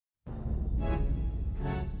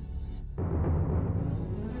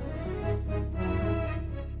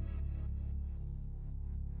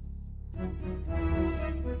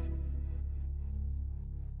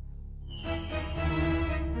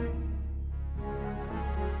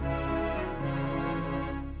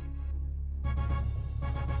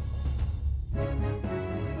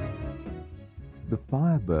The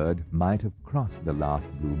Firebird might have crossed the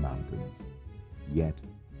last blue mountains, yet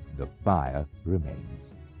the fire remains.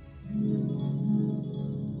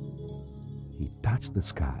 He touched the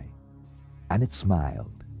sky, and it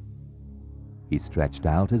smiled. He stretched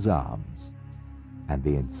out his arms, and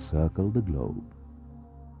they encircled the globe.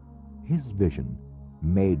 His vision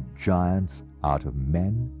made giants out of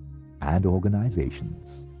men and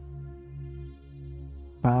organizations.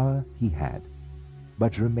 Power he had,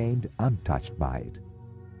 but remained untouched by it.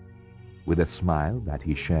 With a smile that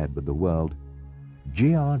he shared with the world,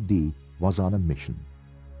 JRD was on a mission,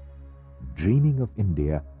 dreaming of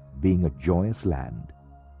India being a joyous land,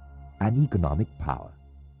 an economic power.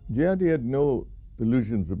 JRD had no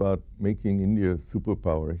illusions about making India a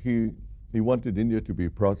superpower. He wanted India to be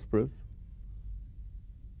prosperous.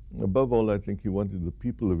 Above all, I think he wanted the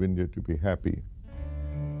people of India to be happy.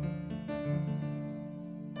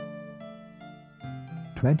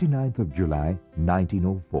 29th of July,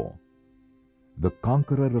 1904. The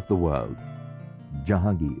conqueror of the world,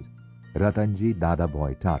 Jehangir Ratanji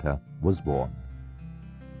Dadabhoy Tata, was born.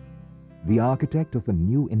 The architect of a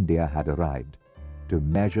new India had arrived to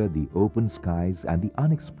measure the open skies and the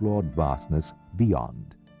unexplored vastness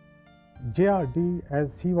beyond. JRD,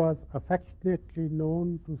 as he was affectionately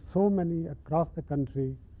known to so many across the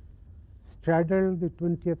country, straddled the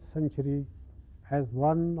 20th century as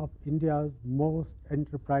one of India's most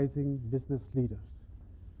enterprising business leaders.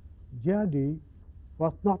 JRD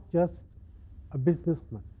was not just a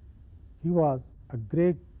businessman. He was a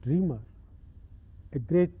great dreamer, a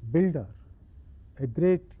great builder, a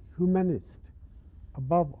great humanist,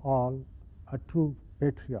 above all, a true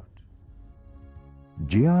patriot.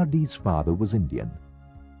 JRD's father was Indian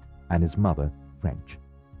and his mother French.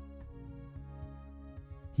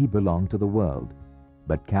 He belonged to the world,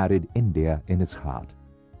 but carried India in his heart.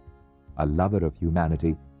 A lover of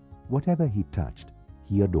humanity, whatever he touched,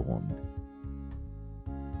 he adorned.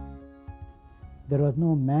 There was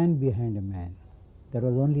no man behind a man. There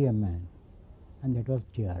was only a man, and that was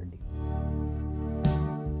JRD.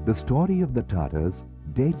 The story of the Tatars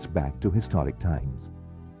dates back to historic times.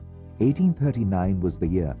 1839 was the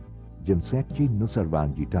year Jamsetji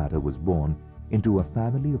Tata was born into a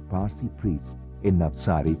family of Parsi priests in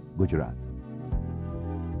Navsari, Gujarat.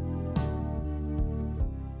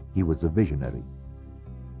 He was a visionary,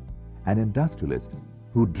 an industrialist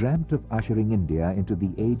who dreamt of ushering India into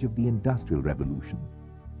the age of the Industrial Revolution.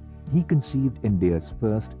 He conceived India's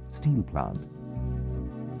first steel plant,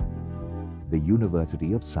 the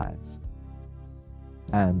University of Science,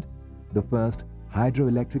 and the first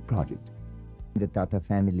hydroelectric project. The Tata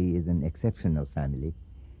family is an exceptional family.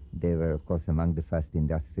 They were, of course, among the first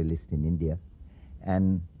industrialists in India.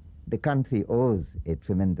 And the country owes a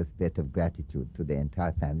tremendous debt of gratitude to the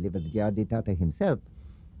entire family. But JRD Tata himself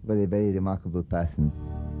was a very remarkable person.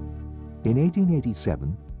 In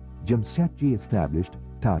 1887, Jamsetji established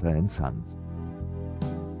Tata and Sons.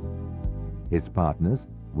 His partners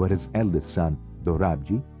were his eldest son,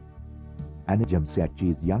 Dorabji, and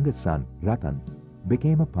Jamsetji's youngest son, Ratan,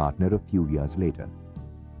 became a partner a few years later.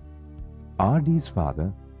 RD's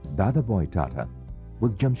father, Dadabhoy Tata,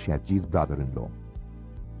 was Jamsetji's brother-in-law.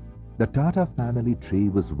 The Tata family tree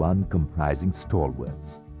was one comprising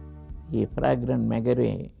stalwarts. The fragrant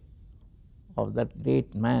memory of that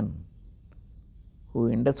great man who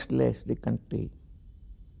industrialized the country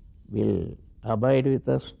will abide with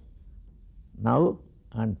us now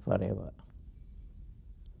and forever.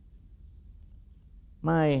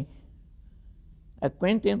 My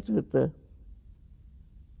acquaintance with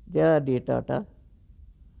JRD Tata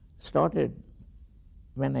started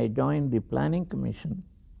when I joined the Planning Commission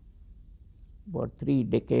about 3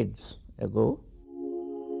 decades ago.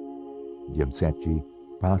 Jamsetji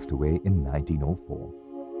passed away in 1904.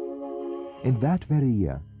 In that very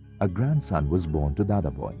year, a grandson was born to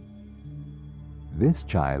Dadabhoy. This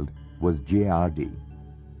child was JRD,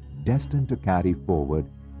 destined to carry forward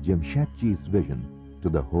Jamsetji's vision to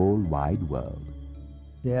the whole wide world.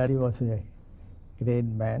 JRD was a great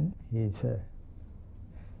man. He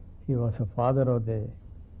was a father of the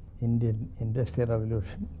Indian Industrial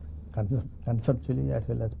Revolution, conceptually as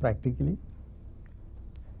well as practically.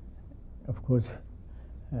 Of course,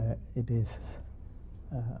 it is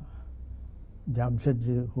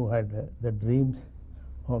Jamsetji who had the dreams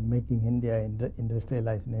of making India an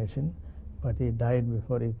industrialized nation, but he died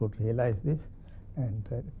before he could realize this, and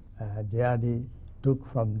JRD took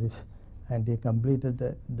from this and he completed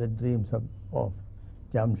the dreams of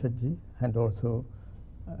Jamsetji, and also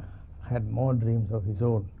had more dreams of his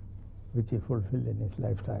own, which he fulfilled in his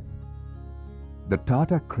lifetime. The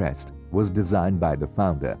Tata crest was designed by the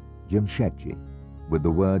founder, Jamsetji, with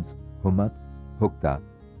the words Humat, Hukta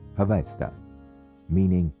Havaista,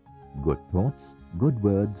 meaning good thoughts, good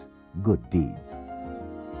words, good deeds.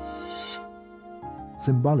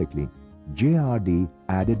 Symbolically, JRD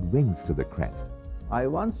added wings to the crest. I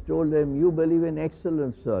once told him, "You believe in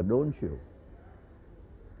excellence, sir, don't you?"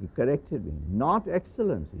 He corrected me. "Not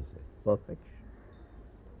excellence," he said, "perfection.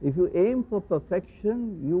 If you aim for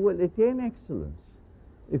perfection, you will attain excellence.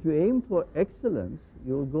 If you aim for excellence,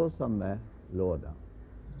 you will go somewhere lower down."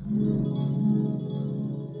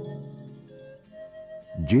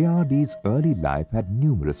 JRD's early life had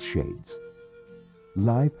numerous shades.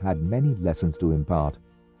 Life had many lessons to impart,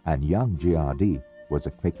 and young JRD was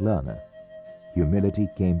a quick learner. Humility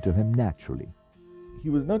came to him naturally. He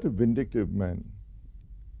was not a vindictive man,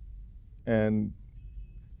 and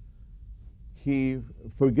he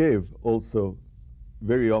forgave also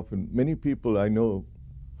very often. Many people I know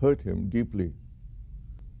hurt him deeply,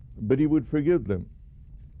 but he would forgive them.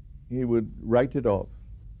 He would write it off,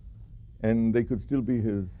 and they could still be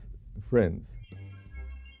his friends.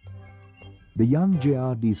 The young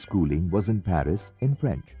JRD's schooling was in Paris in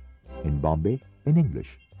French, in Bombay in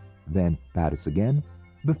English, then Paris again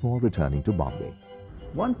before returning to Bombay.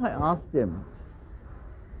 Once I asked him,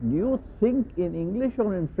 "Do you think in English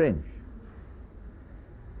or in French?"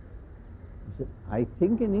 He said, "I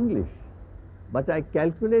think in English, but I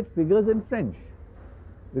calculate figures in French,"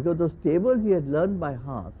 because those tables he had learned by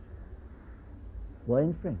heart were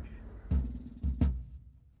in French.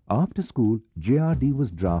 After school, JRD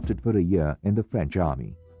was drafted for a year in the French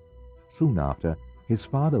army. Soon after, his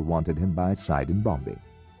father wanted him by his side in Bombay,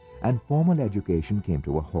 and formal education came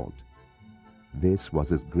to a halt. This was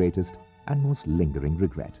his greatest and most lingering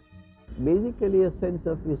regret. Basically a sense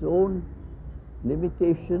of his own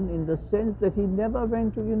limitation, in the sense that he never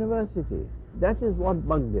went to university. That is what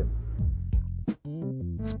bugged him.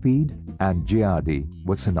 Speed and JRD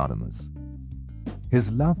were synonymous.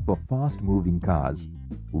 His love for fast-moving cars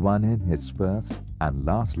won him his first and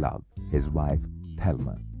last love, his wife,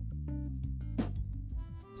 Thelma.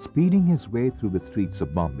 Speeding his way through the streets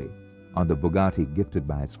of Bombay on the Bugatti gifted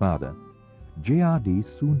by his father, JRD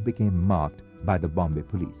soon became marked by the Bombay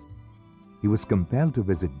police. He was compelled to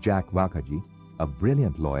visit Jack Wakaji, a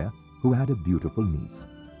brilliant lawyer who had a beautiful niece,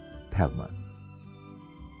 Thelma.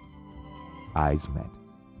 Eyes met.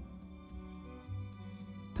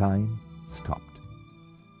 Time stopped.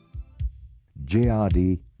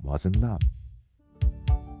 JRD was in love,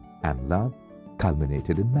 and love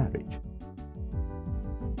culminated in marriage.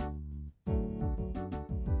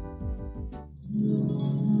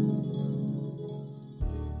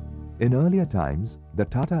 In earlier times, the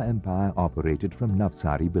Tata Empire operated from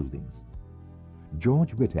Navsari buildings.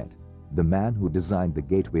 George Whitett, the man who designed the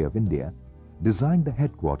Gateway of India, designed the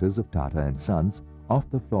headquarters of Tata and Sons off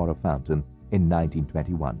the Flora Fountain in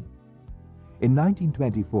 1921. In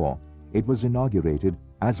 1924, it was inaugurated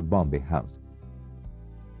as Bombay House.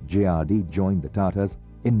 JRD joined the Tatas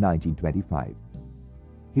in 1925.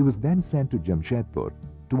 He was then sent to Jamshedpur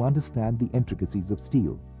to understand the intricacies of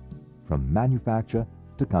steel, from manufacture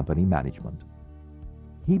to company management.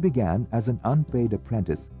 He began as an unpaid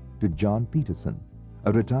apprentice to John Peterson,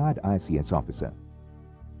 a retired ICS officer.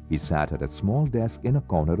 He sat at a small desk in a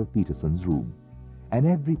corner of Peterson's room, and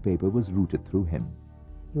every paper was routed through him.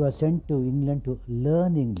 He was sent to England to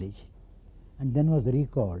learn English, and then was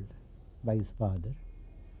recalled by his father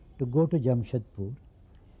to go to Jamshedpur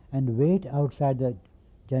and wait outside the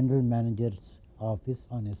general manager's office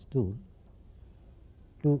on a stool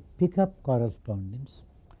to pick up correspondence.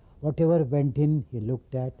 Whatever went in, he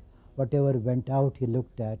looked at. Whatever went out, he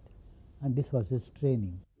looked at. And this was his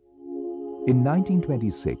training. In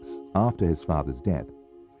 1926, after his father's death,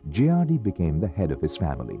 JRD became the head of his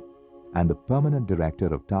family and the permanent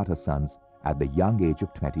director of Tata Sons at the young age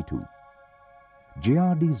of 22.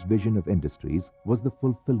 JRD's vision of industries was the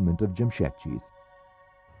fulfillment of Jamsetji's.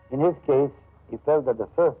 In his case, he felt that the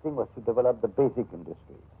first thing was to develop the basic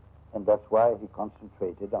industries, and that's why he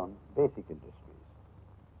concentrated on basic industries.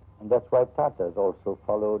 And that's why Tatas also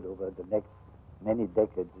followed over the next many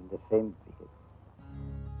decades in the same field.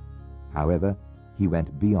 However, he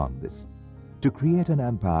went beyond this to create an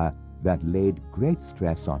empire that laid great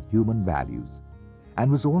stress on human values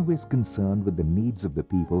and was always concerned with the needs of the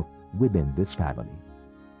people within this family.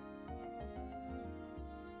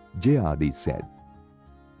 JRD said,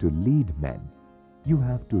 "To lead men, you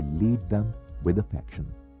have to lead them with affection."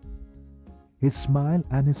 His smile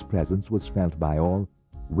and his presence was felt by all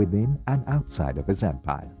within and outside of his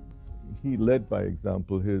empire. He led by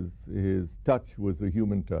example. His touch was a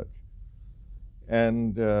human touch.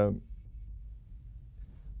 And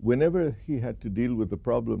whenever he had to deal with a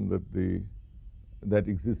problem that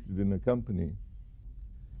existed in a company,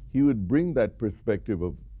 he would bring that perspective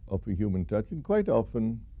of a human touch, and quite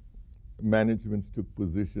often managements took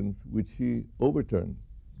positions which he overturned.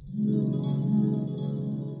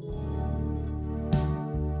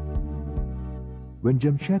 When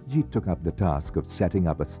Jamsetji took up the task of setting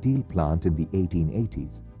up a steel plant in the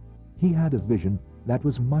 1880s, he had a vision that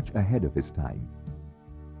was much ahead of his time.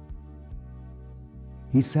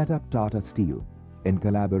 He set up Tata Steel in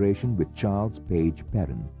collaboration with Charles Page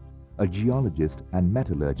Perrin, a geologist and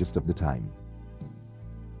metallurgist of the time.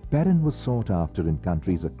 Perrin was sought after in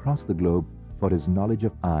countries across the globe for his knowledge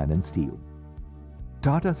of iron and steel.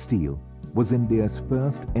 Tata Steel was India's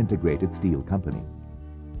first integrated steel company.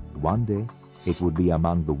 One day, it would be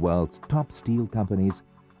among the world's top steel companies,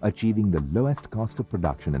 achieving the lowest cost of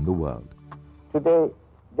production in the world. Today,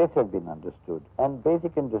 this has been understood, and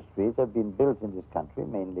basic industries have been built in this country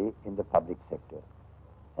mainly in the public sector.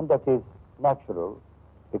 And that is natural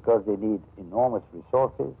because they need enormous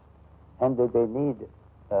resources and they need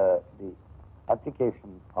the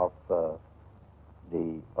application of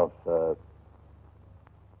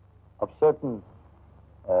certain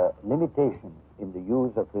limitations in the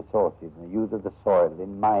use of resources, in the use of the soil,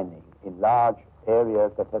 in mining, in large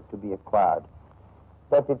areas that have to be acquired.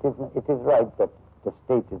 But it is right that the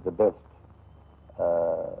state is the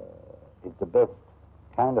best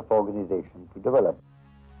kind of organization to develop.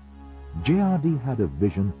 JRD had a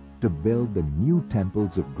vision to build the new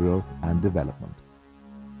temples of growth and development.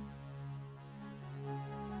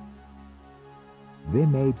 They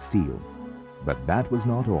made steel, but that was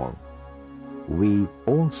not all. "We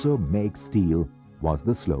also make steel" was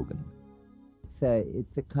the slogan.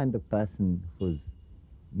 It's a kind of person whose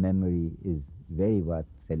memory is very worth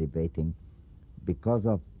celebrating because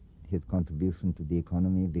of his contribution to the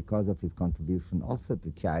economy, because of his contribution also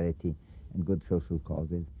to charity and good social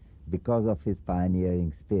causes, because of his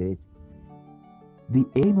pioneering spirit. The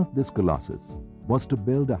aim of this colossus was to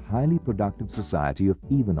build a highly productive society of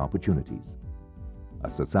even opportunities, a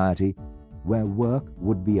society where work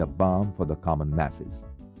would be a balm for the common masses.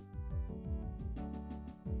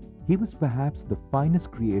 He was perhaps the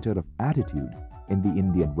finest creator of attitude in the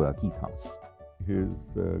Indian work ethos. His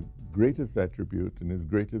greatest attribute and his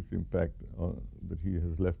greatest impact that he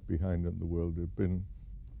has left behind on the world have been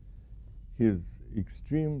his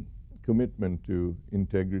extreme commitment to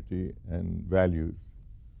integrity and values,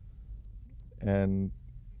 and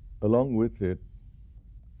along with it,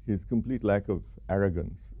 his complete lack of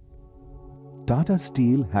arrogance. Tata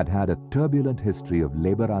Steel had had a turbulent history of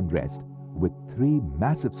labor unrest with 3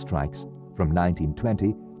 massive strikes from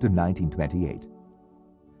 1920 to 1928.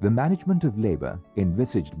 The management of labor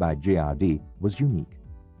envisaged by JRD was unique.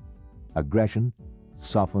 Aggression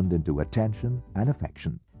softened into attention and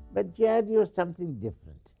affection. But JRD was something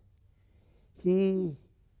different. He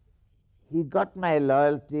got my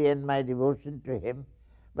loyalty and my devotion to him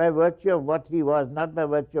by virtue of what he was, not by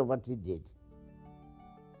virtue of what he did.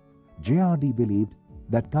 JRD believed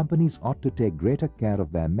that companies ought to take greater care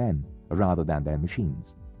of their men rather than their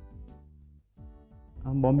machines.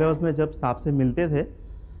 हम Bombay house में जब साहब से मिलते थे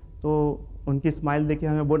तो उनकी smile देख के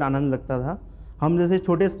हमें बहुत आनंद लगता था. हम जैसे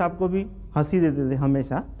छोटे स्टाफ को भी हंसी देते थे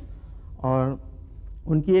हमेशा, और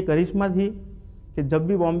उनकी एक करिश्मा थी कि जब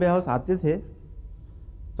भी बॉम्बे हाउस आते थे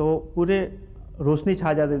तो पूरे रोशनी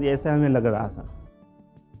छा जाती थी, ऐसा हमें लग रहा था.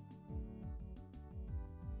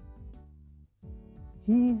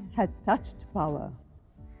 He had touched power,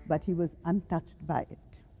 but he was untouched by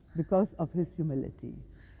it because of his humility.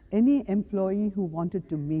 Any employee who wanted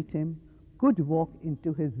to meet him could walk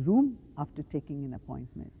into his room after taking an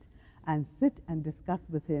appointment and sit and discuss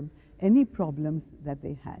with him any problems that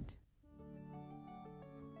they had.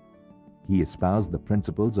 He espoused the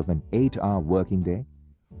principles of an 8-hour working day,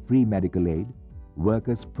 free medical aid,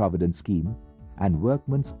 workers' provident scheme, and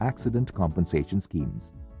workmen's accident compensation schemes.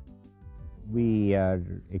 We are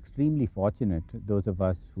extremely fortunate, those of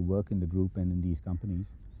us who work in the group and in these companies,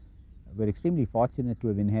 we're extremely fortunate to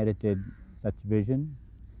have inherited such vision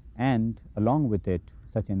and, along with it,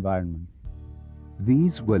 such environment.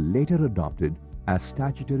 These were later adopted as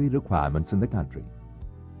statutory requirements in the country.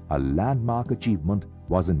 A landmark achievement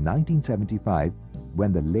was in 1975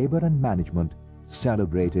 when the Labour and Management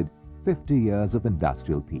celebrated 50 years of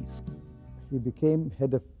industrial peace. He became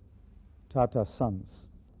head of Tata Sons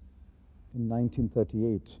in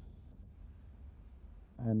 1938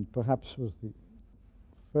 and perhaps was the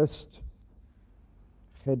first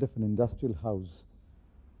head of an industrial house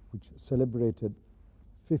which celebrated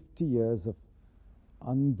 50 years of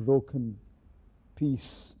unbroken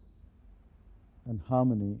peace and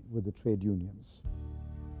harmony with the trade unions.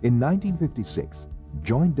 In 1956,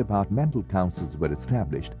 joint departmental councils were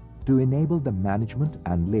established to enable the management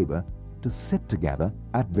and labor to sit together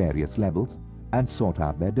at various levels and sort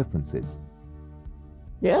out their differences.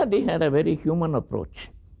 JRD had a very human approach.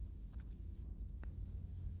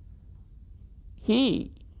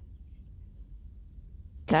 He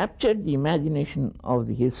captured the imagination of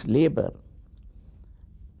his labor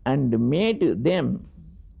and made them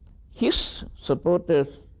his supporters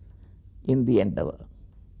in the endeavor.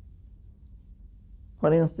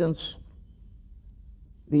 For instance,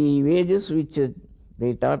 the wages which the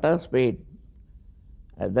Tatas paid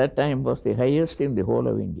at that time was the highest in the whole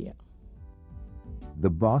of India. The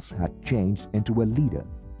boss had changed into a leader.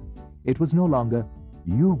 It was no longer,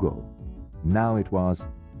 you go. Now it was,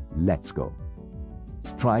 let's go.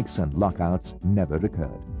 Strikes and lockouts never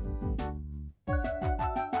recurred.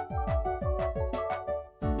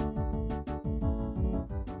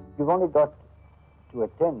 You've only got to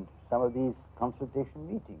attend some of these consultation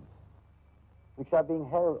meetings, which are being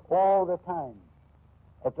held all the time,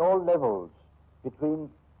 at all levels,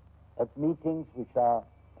 at meetings which are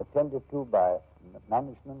attended to by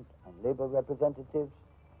management and labor representatives.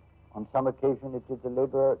 On some occasion it is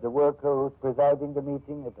the worker who's presiding the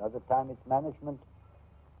meeting, at other time it's management.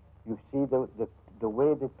 You see the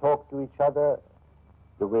way they talk to each other,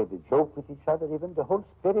 the way they joke with each other, even the whole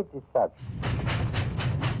spirit is such.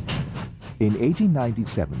 In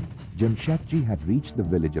 1897, Jamsetji had reached the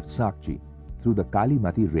village of Sakchi through the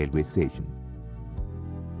Kalimati railway station.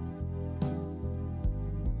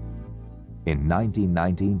 In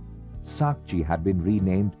 1919, Sakchi had been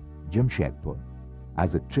renamed Jamshedpur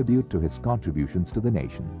as a tribute to his contributions to the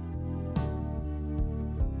nation.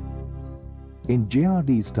 In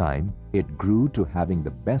JRD's time, it grew to having the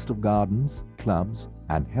best of gardens, clubs,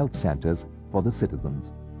 and health centers for the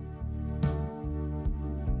citizens.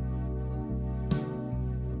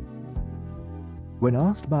 When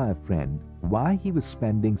asked by a friend why he was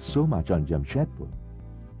spending so much on Jamshedpur,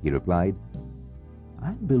 he replied,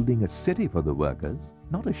 "I'm building a city for the workers,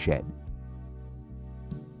 not a shed."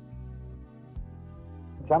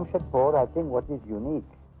 Jamshedpur, I think what is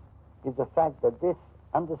unique is the fact that this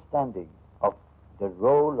understanding of the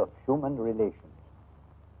role of human relations,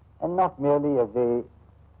 and not merely as a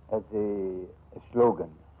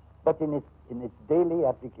slogan, but in its daily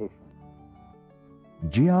application.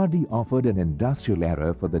 JRD offered an industrial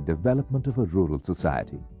era for the development of a rural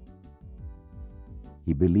society.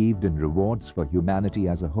 He believed in rewards for humanity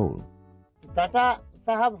as a whole. Tata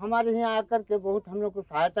साहब हमारे यहाँ आकर के बहुत हम लोग को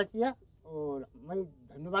सहायता किया और मैं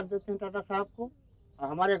धन्यवाद देते हैं टाटा साहब को।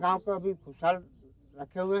 हमारे गांव को अभी खुशहाल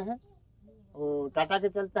रखे हुए हैं और टाटा के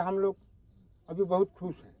चलते हम लोग अभी बहुत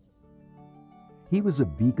खुश हैं। He was a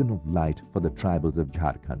beacon of light for the tribals of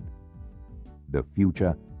Jharkhand. The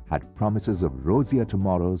future had promises of rosier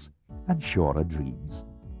tomorrows and surer dreams.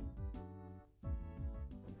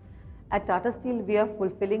 At Tata Steel, we are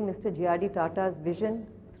fulfilling Mr. JRD Tata's vision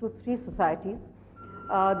through three societies.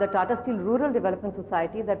 The Tata Steel Rural Development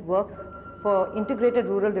Society that works for integrated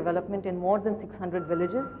rural development in more than 600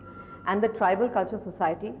 villages, and the Tribal Culture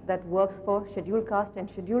Society that works for scheduled caste and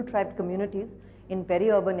scheduled tribe communities in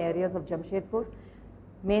peri-urban areas of Jamshedpur,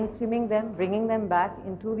 mainstreaming them, bringing them back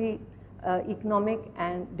into the economic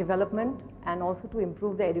and development, and also to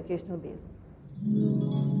improve the educational base.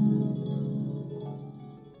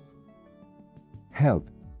 Health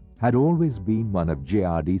had always been one of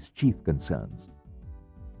JRD's chief concerns.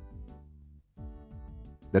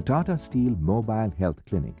 The Tata Steel Mobile Health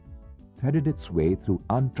Clinic threaded its way through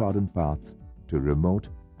untrodden paths to remote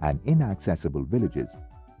and inaccessible villages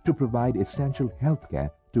to provide essential health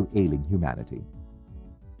care to ailing humanity.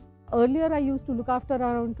 Earlier I used to look after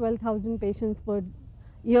around 12,000 patients per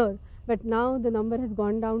year, but now the number has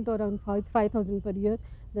gone down to around 5,000 per year.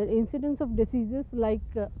 The incidence of diseases like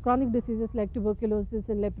chronic diseases like tuberculosis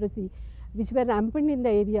and leprosy, which were rampant in the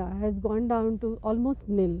area, has gone down to almost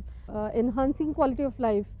nil. Enhancing quality of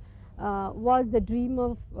life was the dream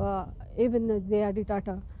of even JRD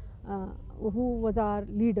Tata, who was our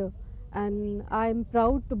leader, and I am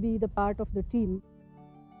proud to be the part of the team.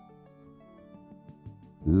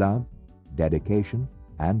 Love, dedication,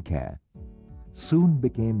 and care soon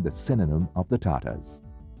became the synonym of the Tatas.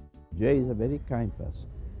 Jay is a very kind person,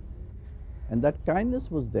 and that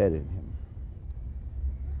kindness was there in him.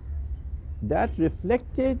 That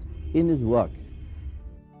reflected in his work.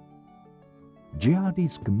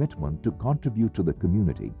 JRD's commitment to contribute to the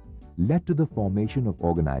community led to the formation of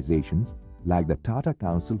organizations like the Tata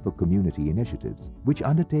Council for Community Initiatives, which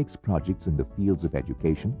undertakes projects in the fields of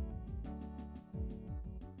education,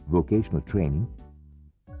 vocational training,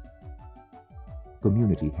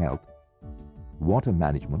 community health, water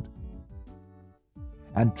management,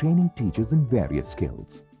 and training teachers in various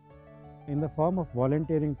skills. in the form of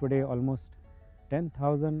volunteering today. Almost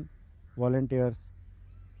 10,000 volunteers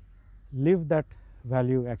live that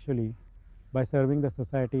value actually by serving the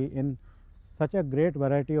society in such a great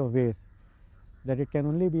variety of ways that it can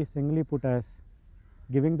only be singly put as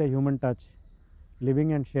giving the human touch,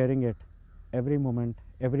 living and sharing it every moment,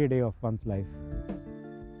 every day of one's life.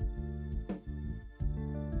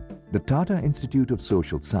 The Tata Institute of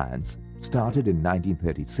Social Science, started in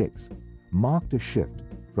 1936, marked a shift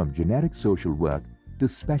from generic social work to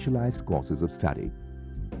specialized courses of study.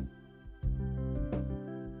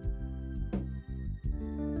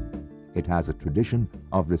 It has a tradition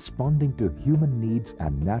of responding to human needs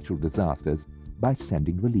and natural disasters by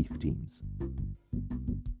sending relief teams.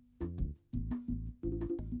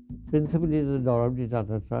 Principally, the JRD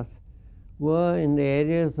Tata Trust were in the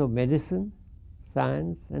areas of medicine,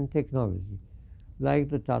 science and technology, like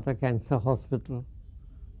the Tata Cancer Hospital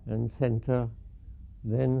and Center,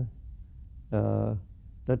 then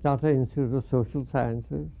the Tata Institute of Social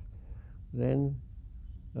Sciences, then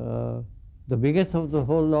the biggest of the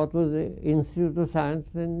whole lot was the Institute of Science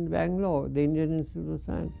in Bangalore, the Indian Institute of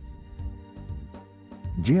Science.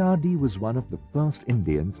 JRD was one of the first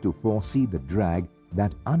Indians to foresee the drag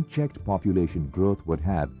that unchecked population growth would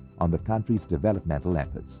have on the country's developmental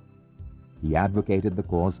efforts. He advocated the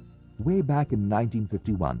cause way back in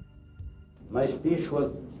 1951. My speech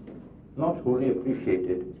was not wholly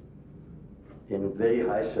appreciated in very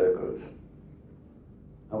high circles.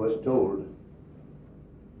 I was told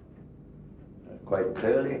quite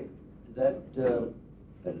clearly that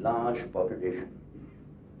a large population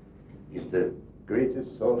is the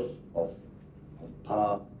greatest source of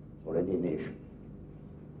power for any nation.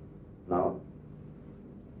 Now,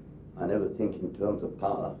 I never think in terms of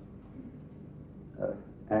power,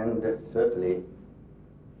 and certainly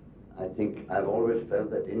I think I've always felt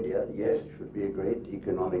that India, yes, should be a great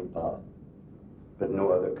economic power, but no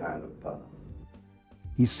other kind of power.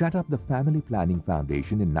 He set up the Family Planning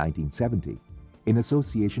Foundation in 1970 in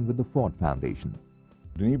association with the Ford Foundation.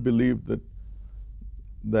 And he believed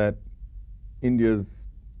that India's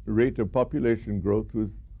rate of population growth was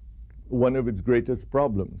one of its greatest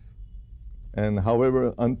problems. And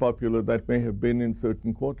however unpopular that may have been in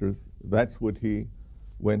certain quarters, that's what he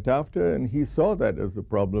went after, and he saw that as a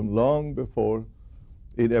problem long before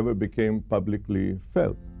it ever became publicly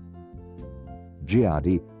felt.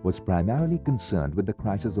 JRD was primarily concerned with the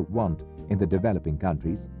crisis of want in the developing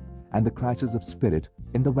countries and the crisis of spirit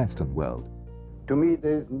in the Western world. To me,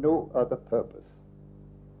 there is no other purpose.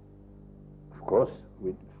 Of course,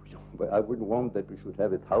 I wouldn't want that we should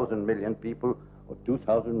have 1,000 million people or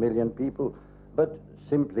 2,000 million people, but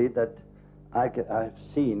simply that I've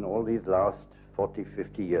seen all these last 40,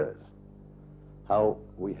 50 years how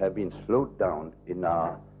we have been slowed down in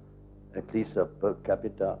our, at least our per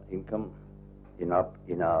capita income, in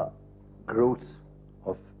our growth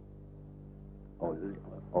of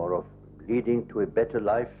leading to a better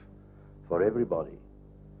life for everybody,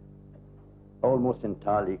 almost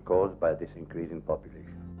entirely caused by this increase in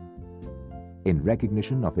population. In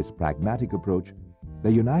recognition of his pragmatic approach,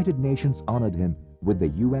 the United Nations honored him with the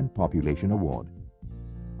UN Population Award.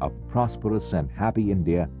 A prosperous and happy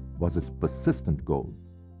India was his persistent goal.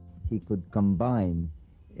 He could combine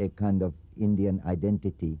a kind of Indian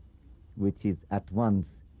identity, which is at once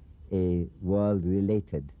a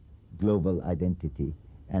world-related global identity,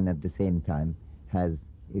 and at the same time has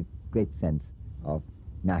a great sense of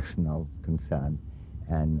national concern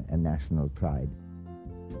and a national pride.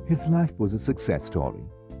 His life was a success story,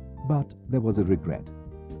 but there was a regret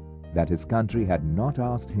that his country had not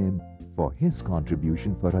asked him for his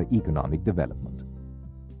contribution for her economic development.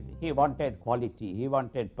 He wanted quality, he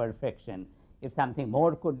wanted perfection. If something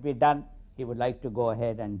more could be done, he would like to go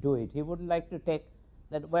ahead and do it. He wouldn't like to take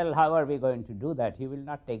that, well, how are we going to do that? He will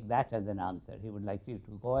not take that as an answer. He would like you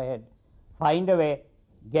to go ahead, find a way,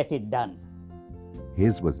 get it done.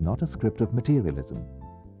 His was not a script of materialism.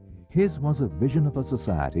 His was a vision of a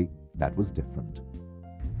society that was different.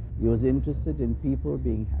 He was interested in people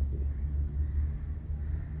being happy.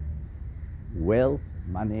 Wealth,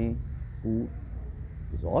 money, food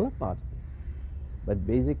is all a part of it. But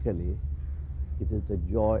basically, it is the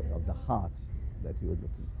joy of the heart that he was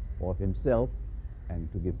looking for himself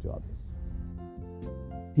and to give to others.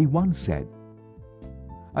 He once said,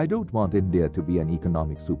 "I don't want India to be an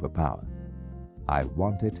economic superpower. I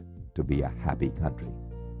want it to be a happy country."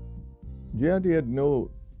 JRD had no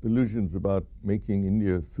illusions about making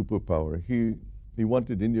India a superpower. He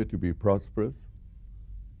wanted India to be prosperous.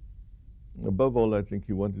 Above all, I think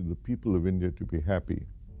he wanted the people of India to be happy.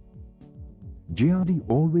 JRD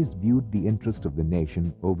always viewed the interest of the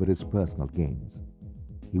nation over his personal gains.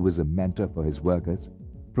 he was a mentor for his workers,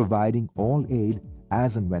 providing all aid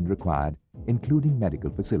as and when required, including medical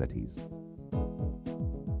facilities.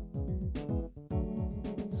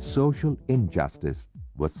 Social injustice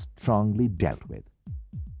was strongly dealt with.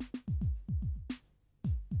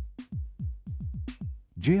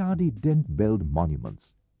 JRD didn't build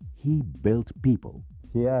monuments, he built people.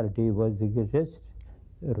 JRD was the greatest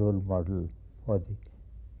role model for the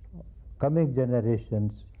coming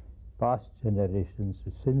generations, past generations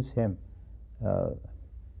since him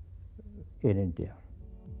in India.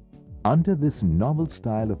 Under this novel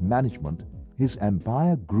style of management, his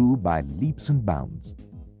empire grew by leaps and bounds.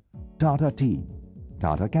 Tata Tea,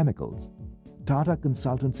 Tata Chemicals, Tata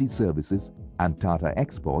Consultancy Services and Tata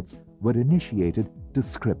Exports were initiated to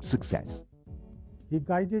script success. He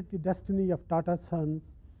guided the destiny of Tata Sons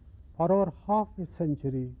for over half a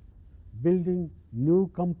century, building new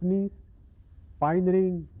companies,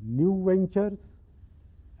 pioneering new ventures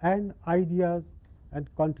and ideas, and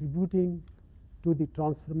contributing to the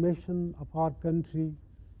transformation of our country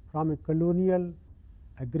from a colonial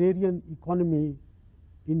agrarian economy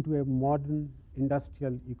into a modern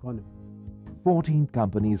industrial economy. 14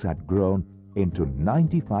 companies had grown into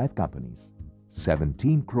 95 companies.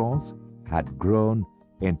 17 crores had grown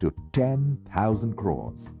into 10,000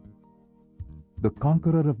 crores. The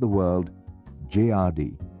conqueror of the world,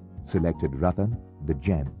 JRD, selected Ratan, the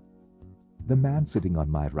gem, the man sitting on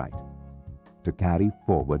my right, to carry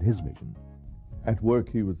forward his vision. At work,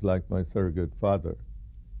 he was like my surrogate father.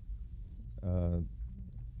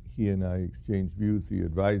 He and I exchanged views. He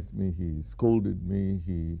advised me, he scolded me,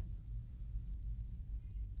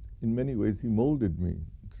 in many ways, he molded me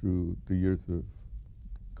through the years of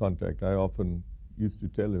contact. I often used to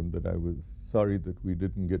tell him that I was sorry that we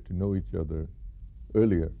didn't get to know each other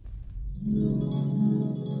earlier.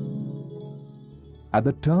 At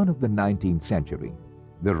the turn of the 19th century,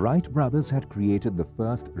 the Wright brothers had created the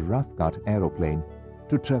first rough-cut aeroplane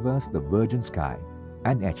to traverse the virgin sky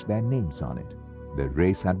and etch their names on it. The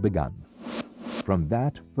race had begun. From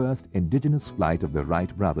that first indigenous flight of the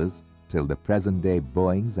Wright brothers till the present-day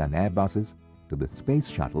Boeings and Airbuses to the space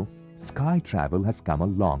shuttle, sky travel has come a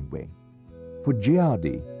long way. For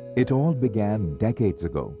JRD, it all began decades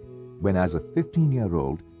ago, when as a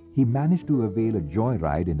 15-year-old, he managed to avail a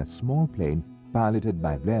joyride in a small plane piloted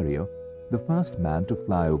by Brière, the first man to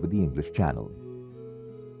fly over the English Channel.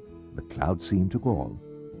 The clouds seemed to call.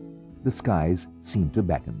 The skies seemed to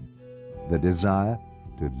beckon. The desire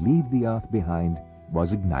to leave the earth behind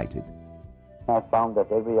was ignited. I found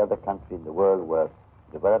that every other country in the world was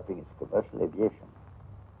developing its commercial aviation.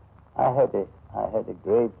 I had a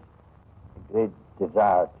great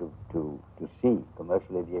desire to see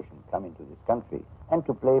commercial aviation come into this country and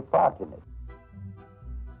to play a part in it.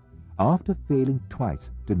 After failing twice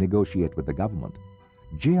to negotiate with the government,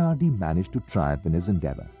 JRD managed to triumph in his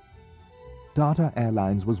endeavor. Tata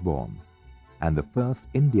Airlines was born, and the first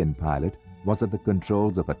Indian pilot was at the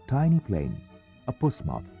controls of a tiny plane, a puss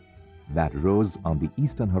moth, that rose on the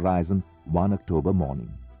eastern horizon one October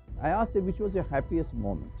morning. I asked him which was your happiest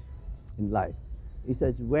moment in life. He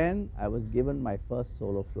says, when I was given my first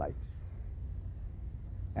solo flight.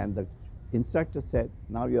 And the instructor said,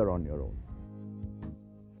 now you're on your own.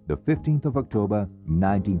 The 15th of October,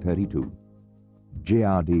 1932,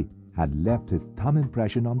 JRD had left his thumb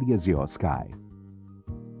impression on the azure sky.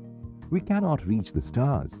 We cannot reach the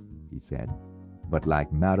stars, he said, but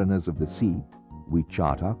like mariners of the sea, we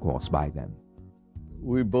chart our course by them.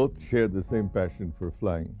 We both shared the same passion for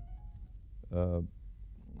flying.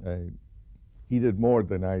 He did more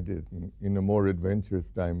than I did, in a more adventurous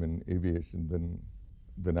time in aviation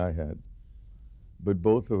than I had. But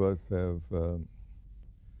both of us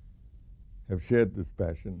have shared this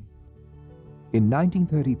passion. In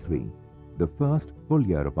 1933, the first full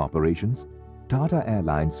year of operations, Tata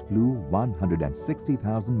Airlines flew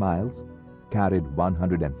 160,000 miles, carried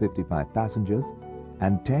 155 passengers,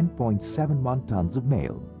 and 10.71 tons of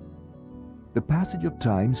mail. The passage of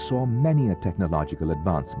time saw many a technological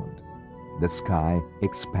advancement. The sky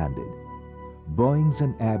expanded. Boeings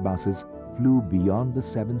and Airbuses flew beyond the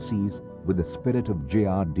 7 seas with the spirit of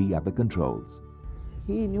JRD at the controls.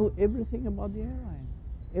 He knew everything about the airline.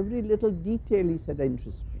 Every little detail, he said,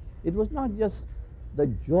 interests me. It was not just the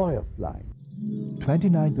joy of flying.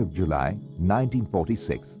 29th of July,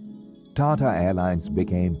 1946, Tata Airlines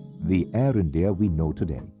became the Air India we know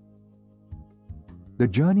today. The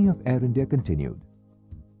journey of Air India continued.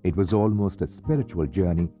 It was almost a spiritual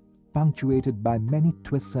journey, punctuated by many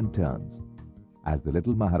twists and turns, as the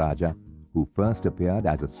little Maharaja, who first appeared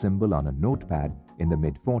as a symbol on a notepad in the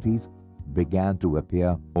mid-40s, began to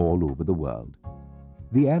appear all over the world.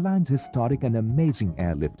 The airline's historic and amazing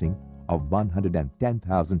airlifting of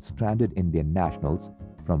 110,000 stranded Indian nationals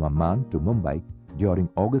from Amman to Mumbai during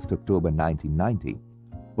August-October 1990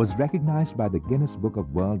 was recognized by the Guinness Book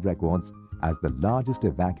of World Records as the largest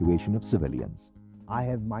evacuation of civilians. I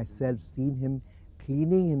have myself seen him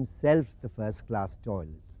cleaning himself the first-class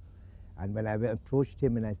toilets. And when I approached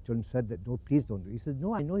him and I told him, sir, that, no, please don't do it. He says,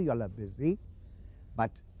 no, I know you all are busy,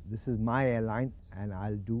 but this is my airline and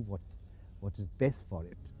I'll do what is best for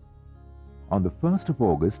it. On the 1st of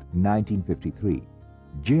August 1953,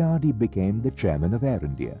 JRD became the chairman of Air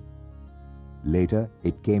India. Later,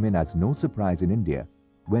 it came in as no surprise in India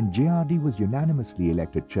when JRD was unanimously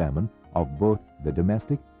elected chairman of both the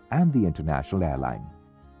domestic and the international airline.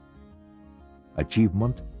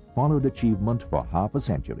 Achievement followed achievement for half a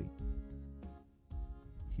century.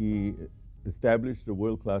 He established a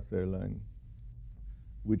world-class airline,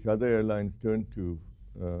 which other airlines turned to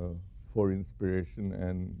for inspiration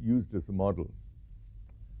and used as a model.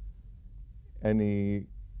 And he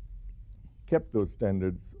kept those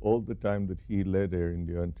standards all the time that he led Air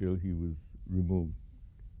India until he was removed.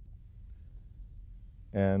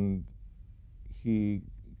 And he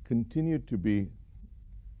continued to be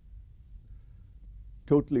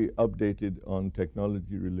totally updated on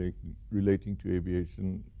technology relating to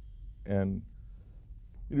aviation, and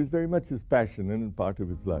it was very much his passion and part of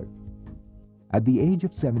his life. At the age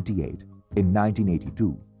of 78, in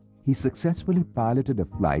 1982, he successfully piloted a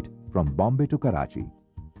flight from Bombay to Karachi,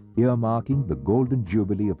 earmarking the golden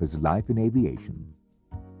jubilee of his life in aviation.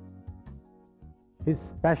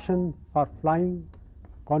 His passion for flying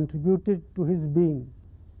contributed to his being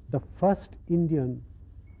the first Indian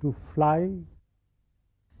to fly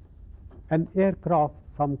an aircraft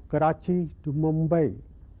from Karachi to Mumbai,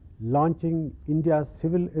 launching India's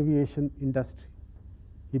civil aviation industry.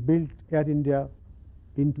 He built Air India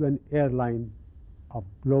into an airline of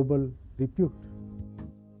global repute.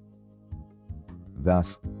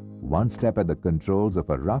 Thus, one step at the controls of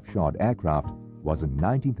a roughshod aircraft was in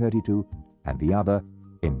 1932 and the other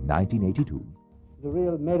in 1982. The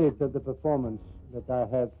real merit of the performance that I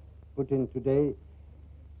have put in today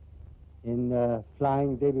in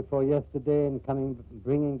flying day before yesterday and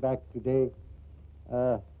bringing back today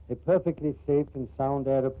a perfectly safe and sound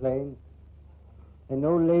aeroplane. An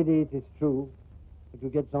old lady, it is true, but who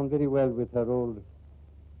gets on very well with her old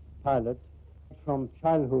pilot. From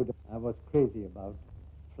childhood, I was crazy about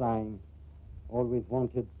flying. Always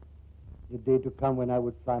wanted the day to come when I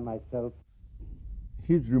would fly myself.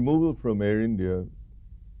 His removal from Air India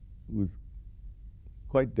was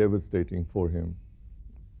quite devastating for him.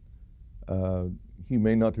 He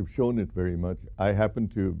may not have shown it very much. I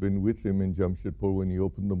happened to have been with him in Jamshedpur when he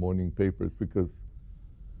opened the morning papers because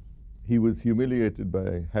he was humiliated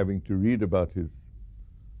by having to read about his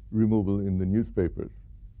removal in the newspapers.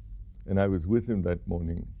 And I was with him that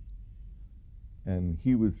morning, and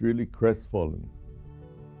he was really crestfallen.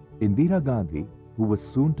 Indira Gandhi, who was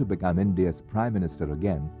soon to become India's Prime Minister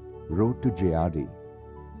again, wrote to JRD,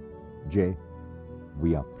 "Jay,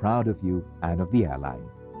 we are proud of you and of the airline.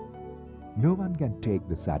 No one can take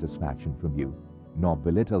the satisfaction from you, nor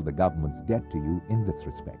belittle the government's debt to you in this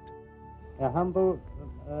respect." A humble,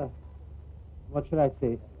 what should I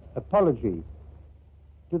say, apology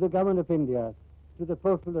to the government of India, to the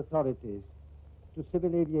postal authorities, to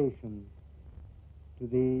civil aviation, to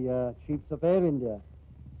the chiefs of Air India,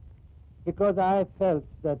 because I felt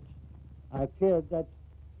that, I feared that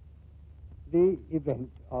the event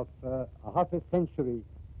of half a century,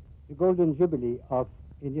 the golden jubilee of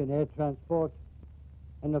Indian air transport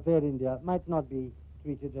and of Air India might not be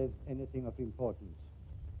treated as anything of importance.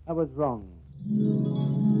 I was wrong.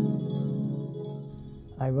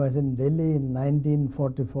 I was in Delhi in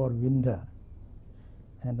 1944 winter,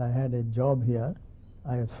 and I had a job here.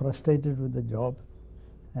 I was frustrated with the job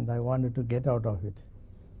and I wanted to get out of it.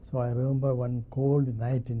 So I remember one cold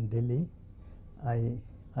night in Delhi,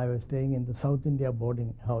 I was staying in the South India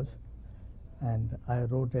boarding house, and I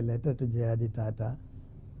wrote a letter to JRD Tata,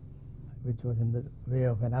 which was in the way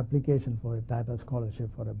of an application for a Tata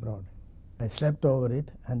scholarship for abroad. I slept over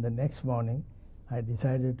it, and the next morning I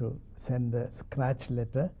decided to send the scratch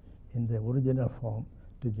letter in the original form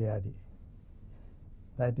to JRD.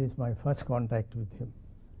 That is my first contact with him,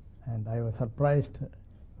 and I was surprised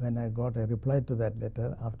when I got a reply to that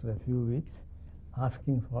letter after a few weeks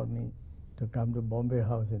asking for me to come to Bombay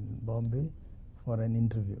House in Bombay for an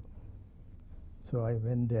interview. So I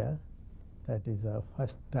went there. That is the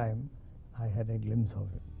first time I had a glimpse of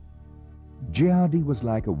him. JRD was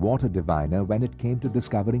like a water diviner when it came to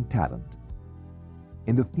discovering talent.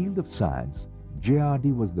 In the field of science,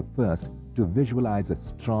 JRD was the first to visualize a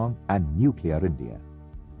strong and nuclear India.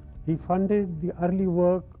 He funded the early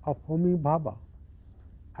work of Homi Bhabha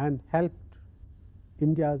and helped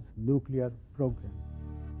India's nuclear program.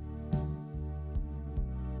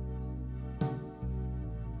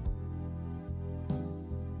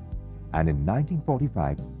 And in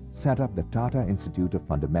 1945 set up the Tata Institute of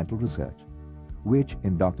Fundamental Research, which,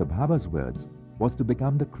 in Dr. Bhabha's words, was to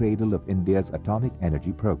become the cradle of India's atomic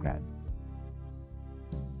energy program.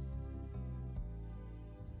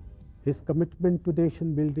 His commitment to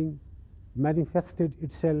nation building manifested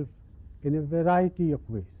itself in a variety of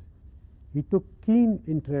ways. He took keen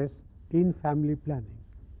interest in family planning.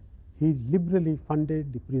 He liberally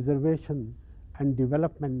funded the preservation and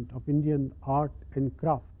development of Indian art and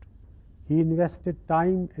craft. He invested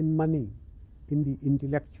time and money in the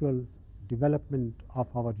intellectual development of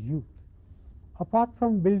our youth. Apart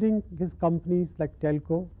from building his companies like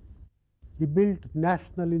Telco, he built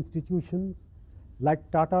national institutions like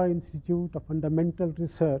Tata Institute of Fundamental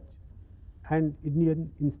Research and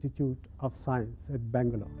Indian Institute of Science at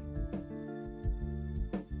Bangalore.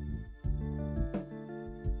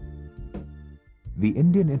 The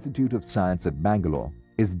Indian Institute of Science at Bangalore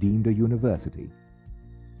is deemed a university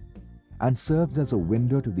and serves as a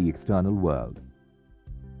window to the external world.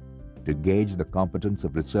 To gauge the competence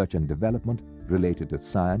of research and development related to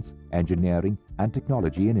science, engineering and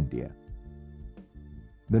technology in India.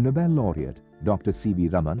 The Nobel laureate Dr. C.V.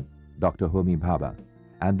 Raman, Dr. Homi Bhabha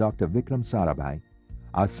and Dr. Vikram Sarabhai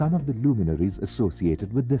are some of the luminaries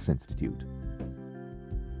associated with this institute.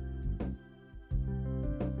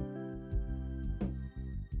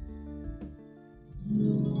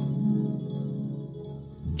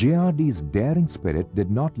 JRD's daring spirit did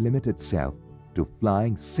not limit itself to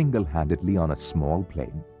flying single-handedly on a small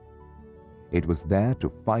plane. It was there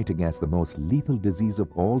to fight against the most lethal disease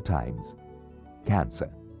of all times, cancer.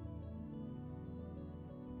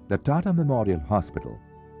 The Tata Memorial Hospital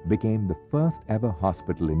became the first ever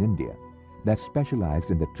hospital in India that specialized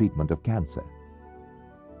in the treatment of cancer.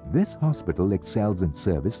 This hospital excels in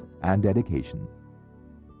service and dedication.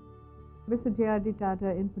 Mr. JRD Tata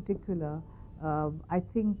in particular, I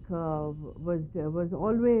think was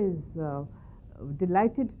always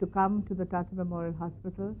delighted to come to the Tata Memorial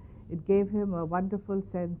Hospital. It gave him a wonderful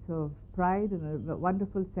sense of pride and a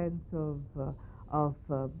wonderful sense of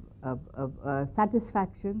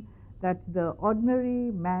satisfaction that the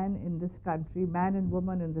ordinary man in this country, man and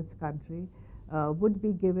woman in this country, would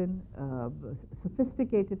be given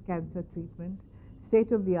sophisticated cancer treatment,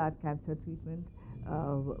 state-of-the-art cancer treatment,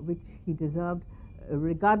 which he deserved,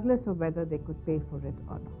 regardless of whether they could pay for it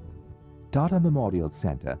or not. Tata Memorial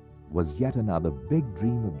Centre was yet another big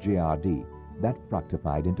dream of JRD that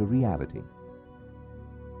fructified into reality.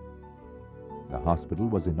 The hospital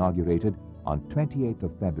was inaugurated on 28th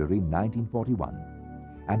of February 1941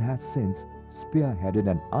 and has since spearheaded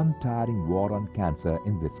an untiring war on cancer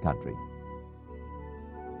in this country.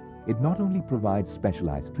 It not only provides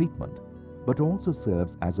specialized treatment, but also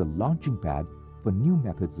serves as a launching pad for new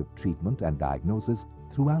methods of treatment and diagnosis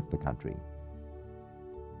throughout the country.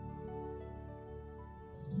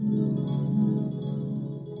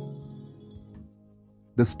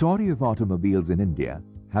 The story of automobiles in India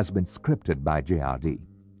has been scripted by JRD.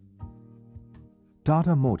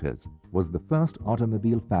 Tata Motors was the first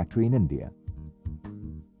automobile factory in India.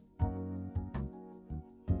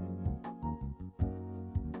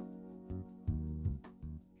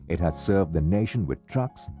 It has served the nation with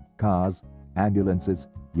trucks, cars, ambulances,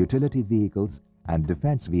 utility vehicles and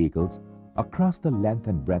defense vehicles across the length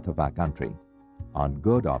and breadth of our country, on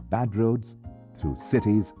good or bad roads, through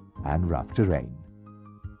cities and rough terrain.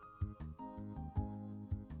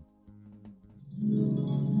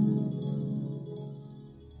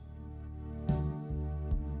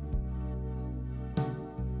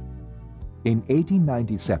 In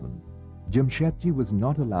 1897, Jamsetji was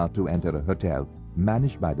not allowed to enter a hotel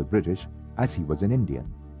managed by the British as he was an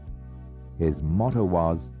Indian. His motto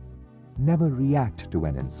was, never react to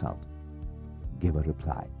an insult, give a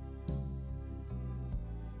reply.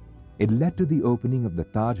 It led to the opening of the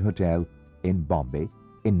Taj Hotel in Bombay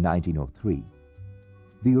in 1903.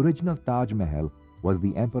 The original Taj Mahal was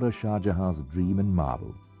the Emperor Shah Jahan's dream in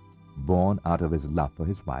marble, born out of his love for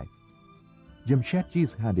his wife.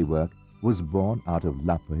 Jamsetji's handiwork was born out of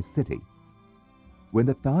love for his city. When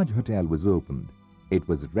the Taj Hotel was opened, it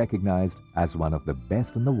was recognized as one of the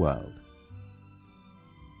best in the world.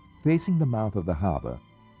 Facing the mouth of the harbour,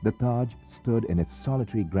 the Taj stood in its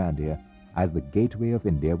solitary grandeur as the gateway of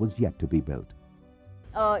India was yet to be built.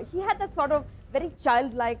 He had that sort of very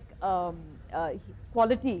childlike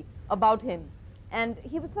quality about him, and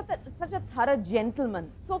he was such a thorough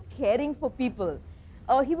gentleman, so caring for people.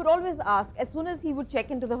 he would always ask, as soon as he would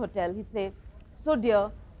check into the hotel, he'd say, "So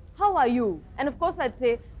dear, how are you?" And of course I'd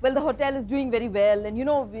say, "Well, the hotel is doing very well, and you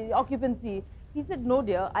know, occupancy." He said, "No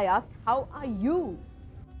dear, I asked, how are you?"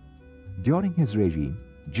 During his regime,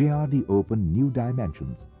 JRD opened new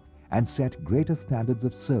dimensions and set greater standards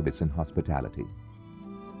of service in hospitality.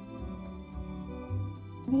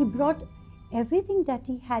 He brought everything that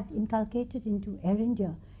he had inculcated into Air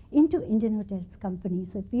India, into Indian Hotels Company.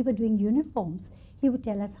 So if we were doing uniforms, he would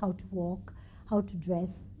tell us how to walk, how to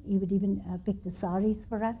dress. He would even pick the saris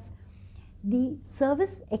for us. The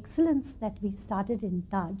service excellence that we started in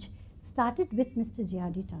Taj started with Mr.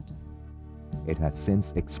 JRD Tata. It has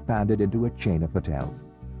since expanded into a chain of hotels,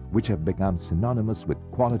 which have become synonymous with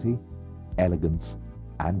quality, elegance,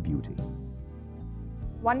 and beauty.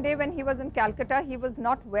 One day when he was in Calcutta, he was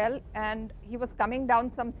not well and he was coming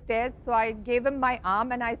down some stairs. So I gave him my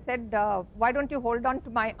arm and I said, "Why don't you hold on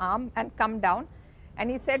to my arm and come down?"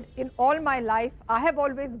 And he said, "In all my life, I have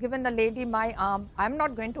always given a lady my arm. I'm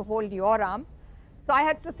not going to hold your arm." So I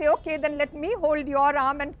had to say, "Okay, then let me hold your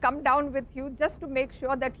arm and come down with you," just to make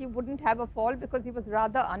sure that he wouldn't have a fall because he was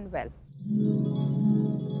rather unwell.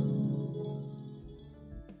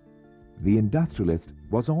 The industrialist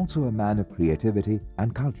was also a man of creativity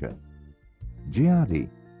and culture. JRD,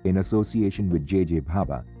 in association with J.J.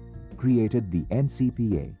 Bhabha, created the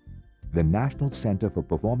NCPA, the National Center for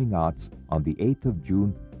Performing Arts, on the 8th of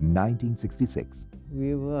June 1966.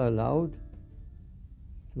 We were allowed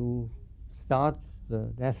to start the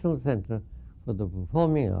National Center for the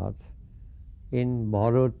Performing Arts in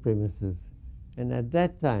borrowed premises. And at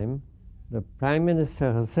that time, the Prime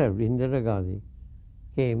Minister herself, Indira Gandhi,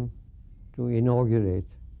 came to inaugurate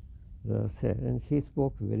the set, and she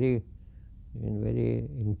spoke in very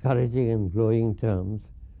encouraging and glowing terms.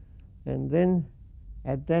 And then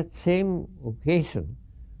at that same occasion,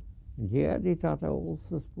 JRD Tata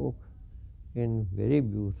also spoke in very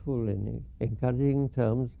beautiful and encouraging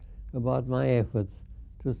terms about my efforts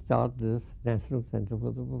to start this National Center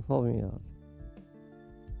for the Performing Arts.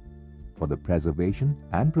 For the preservation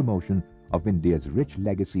and promotion of India's rich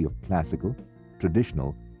legacy of classical,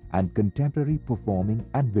 traditional, and contemporary performing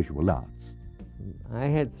and visual arts. I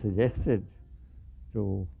had suggested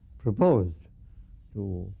proposed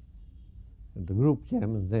to the group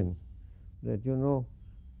chairman then that, you know,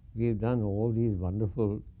 we've done all these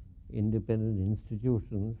wonderful independent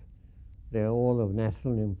institutions. They're all of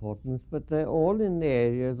national importance, but they're all in the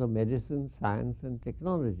areas of medicine, science, and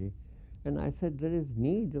technology. And I said there is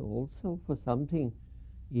need also for something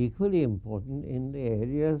equally important in the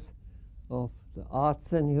areas of the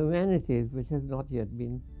arts and humanities, which has not yet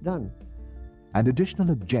been done. An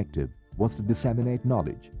additional objective was to disseminate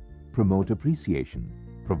knowledge, promote appreciation,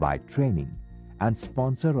 provide training, and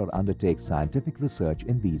sponsor or undertake scientific research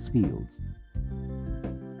in these fields.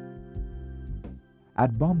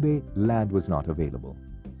 At Bombay, land was not available,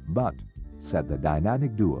 but, said the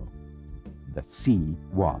dynamic duo, the sea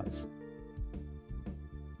was.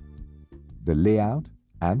 The layout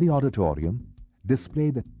and the auditorium display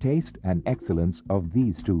the taste and excellence of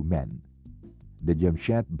these two men. The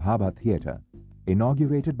Jamshed Bhabha Theatre,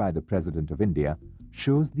 inaugurated by the President of India,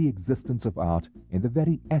 shows the existence of art in the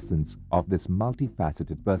very essence of this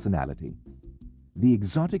multifaceted personality. The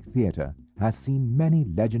exotic theatre has seen many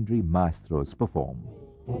legendary maestros perform.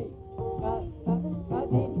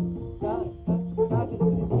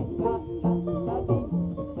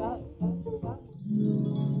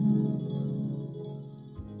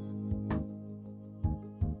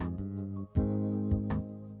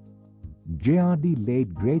 JRD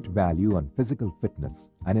laid great value on physical fitness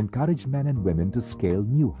and encouraged men and women to scale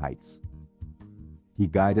new heights. He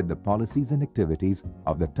guided the policies and activities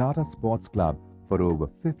of the Tata Sports Club for over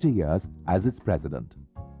 50 years as its president.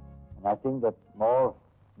 And I think that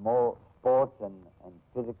more sports and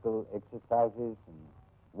physical exercises and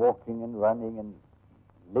walking and running and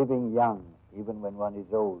living young, even when one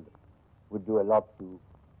is old, would do a lot to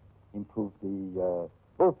improve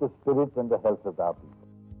both the spirit and the health of our people.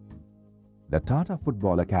 The Tata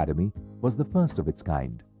Football Academy was the first of its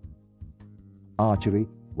kind. Archery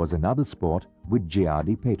was another sport which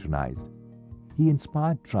JRD patronized. He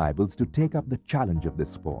inspired tribals to take up the challenge of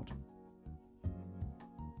this sport.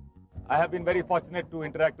 I have been very fortunate to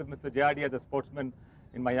interact with Mr. JRD as a sportsman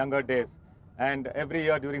in my younger days. And every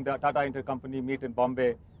year during the Tata Inter-Company meet in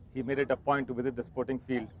Bombay, he made it a point to visit the sporting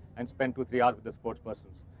field and spend 2-3 hours with the sports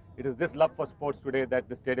persons. It is this love for sports today that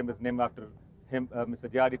the stadium is named after him, Mr.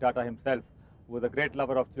 JRD Tata himself, who was a great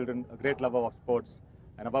lover of children, a great lover of sports,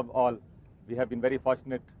 and above all, we have been very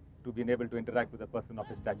fortunate to be able to interact with a person of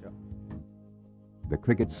his stature. The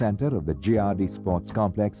cricket centre of the JRD Sports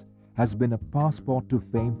Complex has been a passport to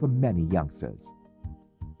fame for many youngsters.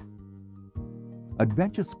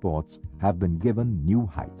 Adventure sports have been given new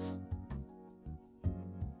heights.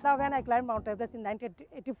 Now, when I climbed Mount Everest in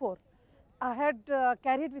 1984, I had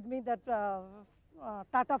carried with me that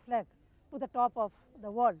Tata flag to the top of the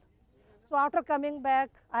world. So after coming back,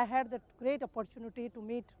 I had that great opportunity to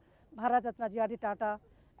meet Bharat Ratna JRD Tata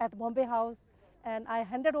at Bombay House, and I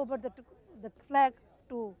handed over the flag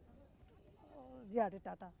to JRD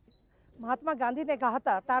Tata. Mahatma Gandhi ने कहा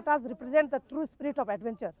था, Tatas represent the true spirit of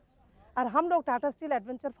adventure. और हम लोग Tata steel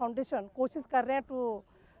adventure foundation कोशिश कर रहे हैं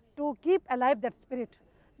to keep alive that spirit,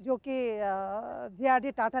 जो कि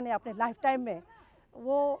JRD टाटा ने अपने लाइफ टाइम में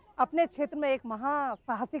वो अपने क्षेत्र में एक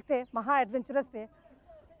महासाहसिक थे, महा एडवेंचरस थे,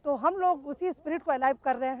 तो हम लोग उसी स्पिरिट को अलाइव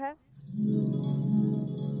कर रहे हैं.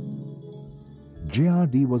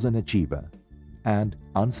 JRD was an achiever and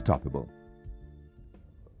unstoppable.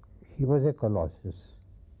 He was a colossus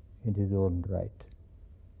in his own right.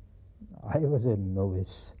 I was a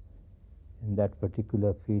novice in that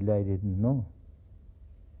particular field. I didn't know.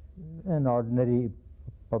 An ordinary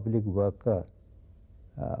public worker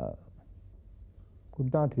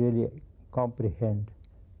could not really comprehend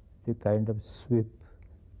the kind of sweep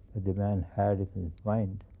that the man had in his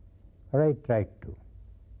mind. But I tried to.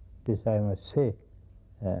 This I must say,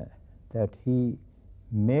 that he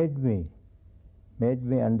made me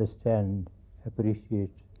understand,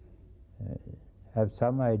 appreciate, have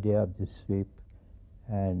some idea of this sweep,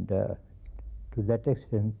 and to that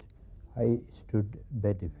extent I stood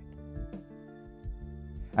benefit.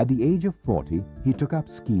 At the age of 40, he took up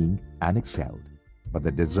skiing and excelled, but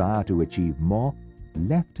the desire to achieve more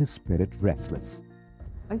left his spirit restless.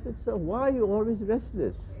 I said, sir, why are you always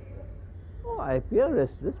restless? Oh, I appear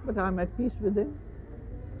restless, but I'm at peace within.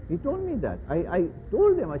 He told me that. I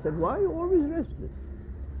told him, I said, why are you always restless?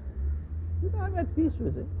 He said, I'm at peace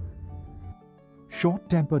within.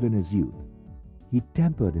 Short-tempered in his youth, he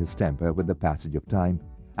tempered his temper with the passage of time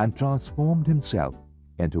and transformed himself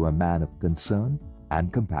into a man of concern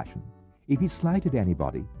and compassion. If he slighted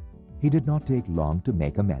anybody, he did not take long to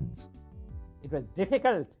make amends. It was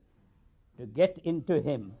difficult to get into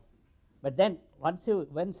him, but then once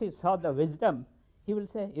he saw the wisdom, he will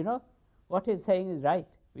say, you know, what he's saying is right,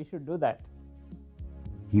 we should do that.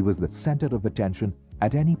 He was the center of attention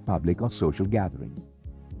at any public or social gathering.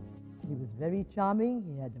 He was very charming,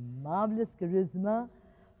 he had a marvelous charisma.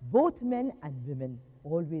 Both men and women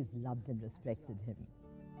always loved and respected him.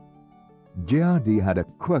 JRD had a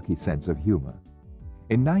quirky sense of humor.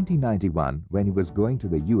 In 1991, when he was going to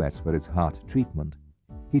the US for his heart treatment,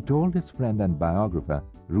 he told his friend and biographer,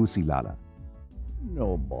 Rusi Lala,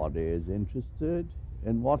 nobody is interested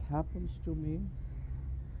in what happens to me.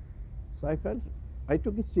 So I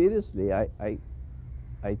took it seriously. I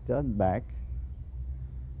turned back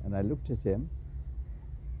and I looked at him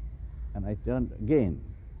and I turned again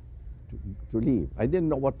to leave. I didn't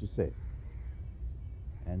know what to say.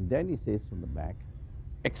 And then he says from the back,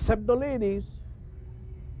 except the ladies.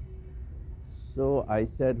 So I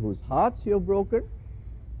said, whose hearts you've broken?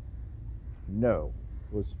 No,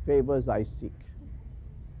 whose favors I seek.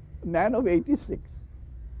 A man of 86.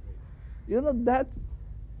 You know,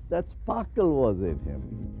 that sparkle was in him.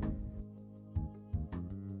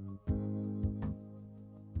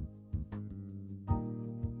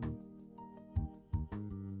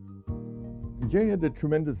 Jay had a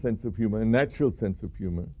tremendous sense of humor, a natural sense of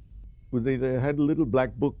humor. He had a little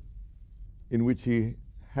black book in which he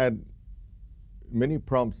had many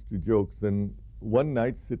prompts to jokes, and one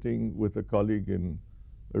night sitting with a colleague in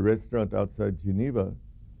a restaurant outside Geneva,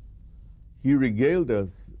 he regaled us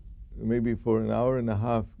maybe for an hour and a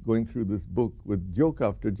half going through this book with joke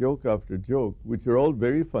after joke after joke, which are all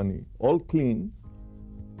very funny, all clean.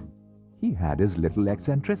 He had his little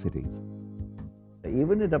eccentricities.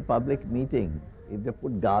 Even at a public meeting, if they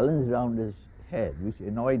put garlands around his head, which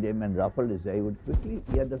annoyed him and ruffled his hair, he would quickly,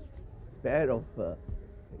 he had a pair of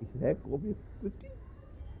his hair comb, he quickly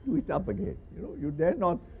do it up again. You know, you dare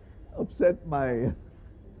not upset my...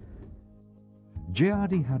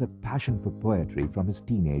 JRD had a passion for poetry from his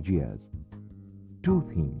teenage years. Two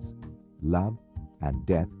themes, love and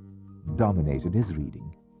death, dominated his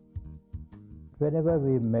reading. Whenever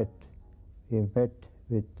we met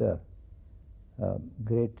with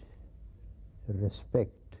great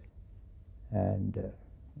respect, and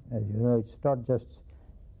as you know, it's not just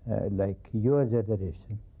like your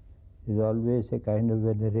generation. There's always a kind of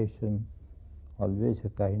veneration, always a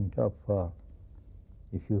kind of,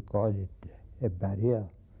 if you call it, a barrier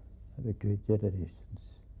between generations.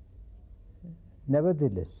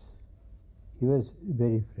 Nevertheless, he was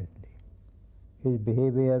very friendly. His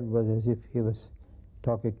behavior was as if he was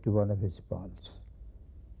talking to one of his pals.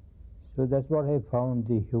 So that's what I found,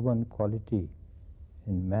 the human quality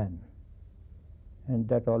in man, and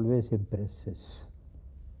that always impresses.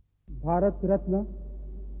 Bharat Ratna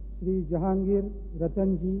Shri Jehangir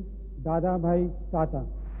Ratanji Dadabhoy Tata.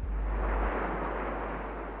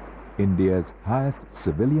 India's highest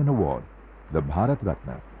civilian award, the Bharat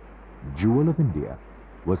Ratna, Jewel of India,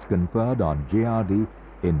 was conferred on JRD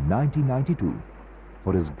in 1992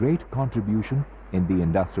 for his great contribution in the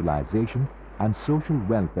industrialization and social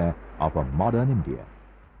welfare of a modern India.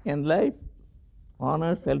 In life,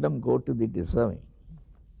 honors seldom go to the deserving.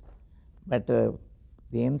 But the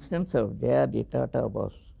instance of JRD Tata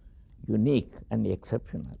was unique and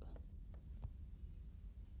exceptional.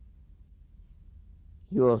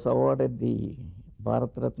 He was awarded the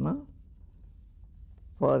Bharat Ratna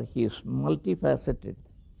for his multifaceted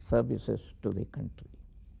services to the country.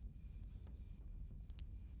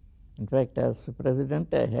 In fact, as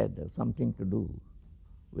president, I had something to do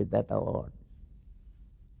with that award.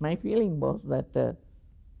 My feeling was that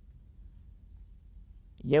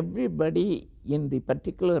everybody in the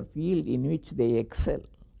particular field in which they excel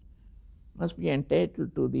must be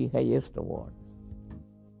entitled to the highest award.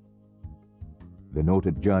 The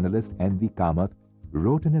noted journalist N.V. Kamath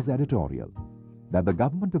wrote in his editorial that the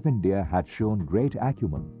government of India had shown great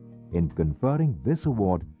acumen in conferring this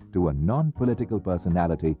award to a non-political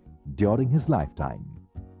personality during his lifetime.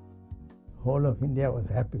 Whole of India was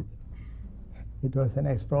happy. It was an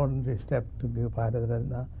extraordinary step to give Bharat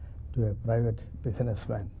Ratna to a private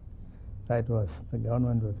businessman. That was, the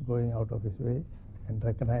government was going out of its way and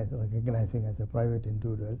recognizing as a private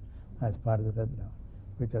individual as Bharat Ratna,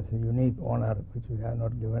 which was a unique honor which we have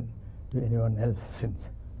not given to anyone else since.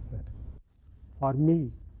 For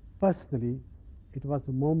me, personally, it was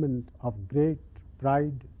a moment of great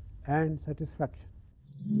pride and satisfaction.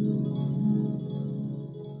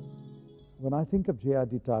 When I think of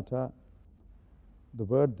JRD Tata, the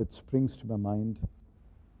word that springs to my mind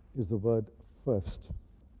is the word first.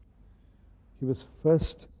 He was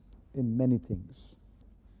first in many things.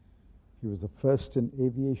 He was the first in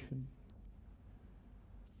aviation,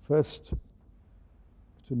 first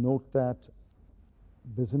to note that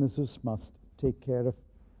businesses must take care of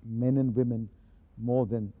men and women more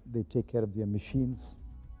than they take care of their machines.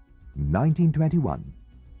 1921,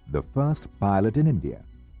 the first pilot in India.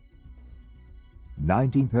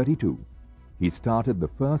 1932, he started the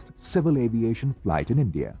first civil aviation flight in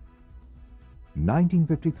India.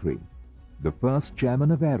 1953, the first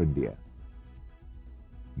chairman of Air India.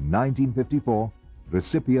 1954,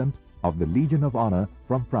 recipient of the Legion of Honor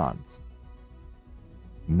from France.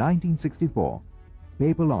 1964,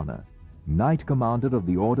 Papal Honor, Knight Commander of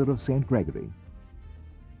the Order of St. Gregory.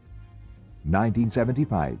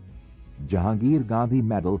 1975, Jehangir Gandhi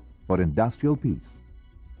Medal for Industrial Peace.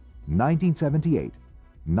 1978,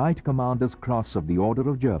 Knight Commander's Cross of the Order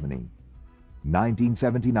of Germany.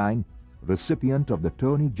 1979, recipient of the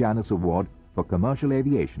Tony Janus Award for Commercial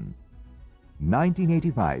Aviation.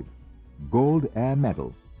 1985, Gold Air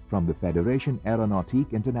Medal from the Fédération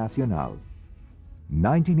Aéronautique Internationale.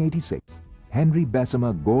 1986, Henry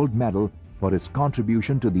Bessemer Gold Medal for his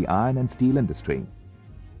contribution to the iron and steel industry.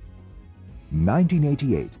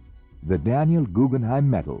 1988, the Daniel Guggenheim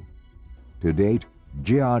Medal. To date,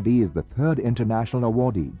 JRD is the third international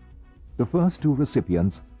awardee. The first two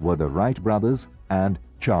recipients were the Wright brothers and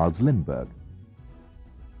Charles Lindbergh.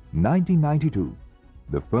 1992,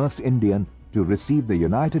 the first Indian to receive the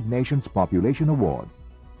United Nations Population Award.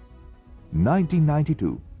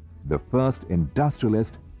 1992, the first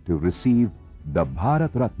industrialist to receive the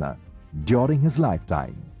Bharat Ratna during his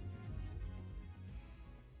lifetime.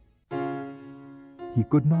 He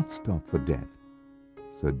could not stop for death,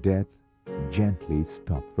 so death gently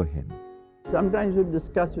stopped for him. Sometimes you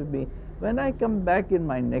discuss with me, when I come back in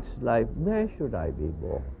my next life, where should I be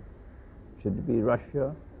born? Should it be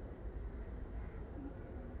Russia?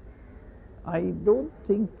 I don't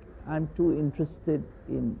think I'm too interested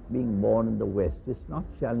in being born in the West. It's not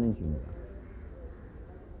challenging enough.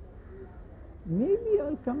 Maybe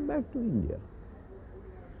I'll come back to India,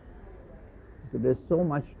 because there's so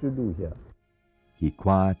much to do here. He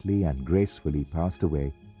quietly and gracefully passed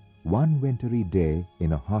away one wintry day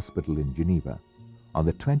in a hospital in Geneva on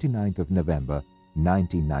the 29th of November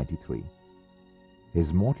 1993.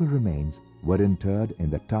 His mortal remains were interred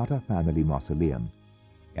in the Tata family mausoleum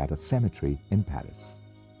at a cemetery in Paris.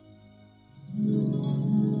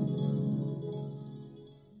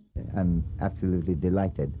 I'm absolutely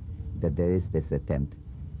delighted that there is this attempt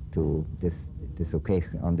to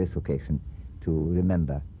on this occasion to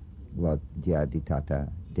remember what JRD Tata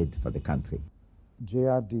did for the country.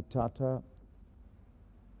 JRD Tata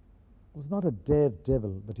was not a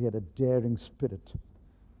daredevil, but he had a daring spirit.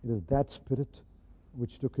 It is that spirit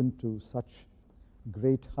which took him to such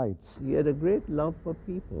great heights. He had a great love for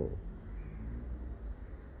people.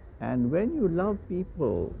 And when you love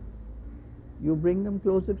people, you bring them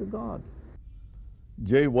closer to God.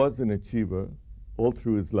 Jay was an achiever all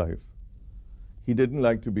through his life. He didn't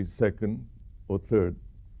like to be second or third.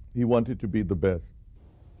 He wanted to be the best.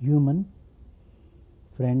 Human,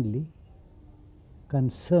 friendly,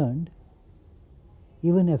 concerned,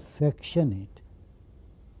 even affectionate.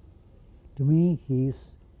 To me, he is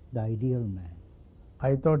the ideal man.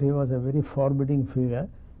 I thought he was a very forbidding figure,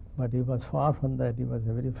 but he was far from that. He was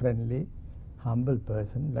a very friendly, humble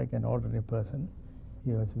person, like an ordinary person.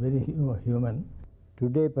 He was very human.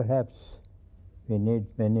 Today, perhaps, we need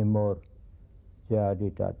many more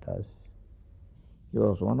JRD Tatas. He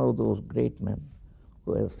was one of those great men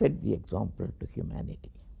who has set the example to humanity.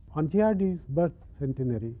 On JRD's birth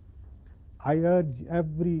centenary, I urge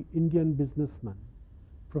every Indian businessman,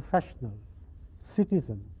 professional,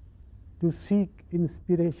 citizen to seek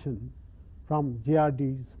inspiration from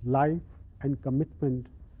JRD's life and commitment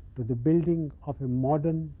to the building of a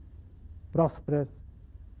modern, prosperous,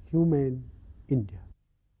 humane India.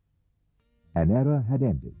 An era had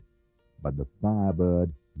ended, but the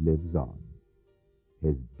firebird lives on.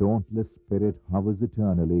 His dauntless spirit hovers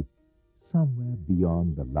eternally somewhere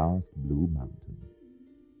beyond the last blue mountain.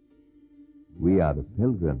 We are the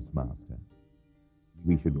pilgrims, Master.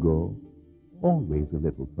 We should go always a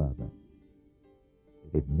little further.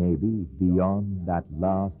 It may be beyond that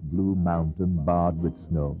last blue mountain barred with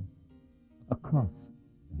snow, across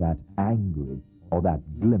that angry or that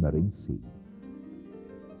glimmering sea.